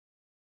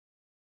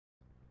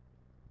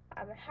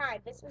Hi,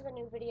 this is a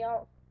new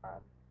video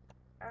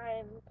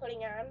I'm putting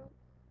on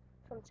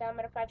from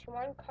Salmon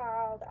 521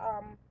 called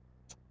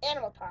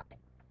Animal Talk.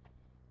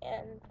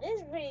 And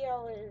this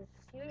video is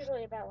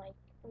usually about like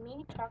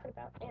me talking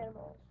about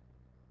animals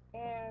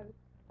and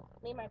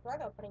me and my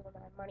brother putting my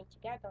money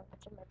together,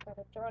 which is my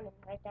brother Jordan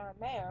right down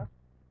there,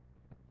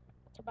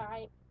 to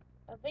buy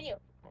a video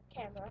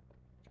camera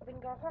so we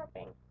can go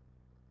herping.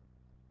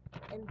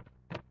 And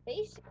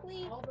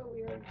basically, although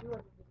we already do have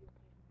a video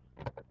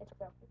camera, it's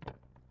broken.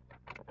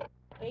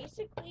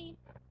 Basically,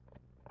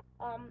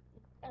 I'm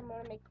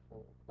gonna make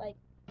like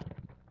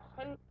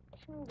 100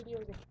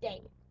 videos a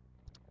day.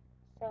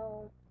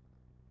 So,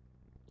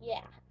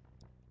 yeah.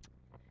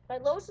 My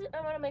lowest I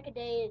want to make a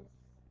day is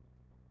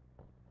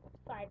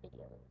 5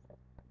 videos.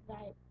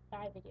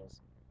 Five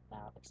videos.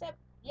 Except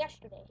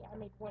yesterday, I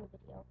made 1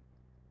 video.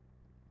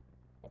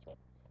 That's it.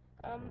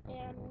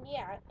 And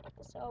yeah,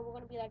 so we're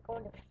gonna be like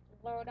going to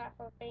Florida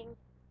herping.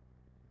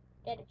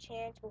 Get a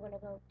chance. We're gonna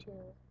go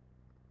to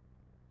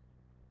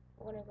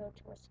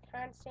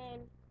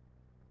Wisconsin.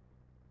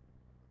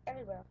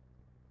 Everywhere.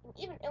 And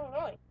even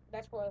Illinois.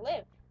 That's where I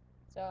live.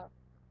 So,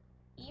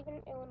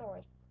 even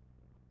Illinois.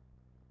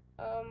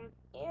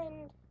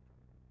 And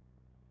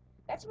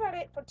that's about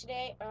it for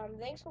today.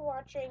 Thanks for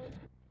watching,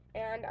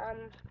 and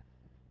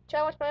try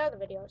to watch my other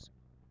videos,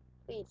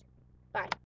 please. Bye.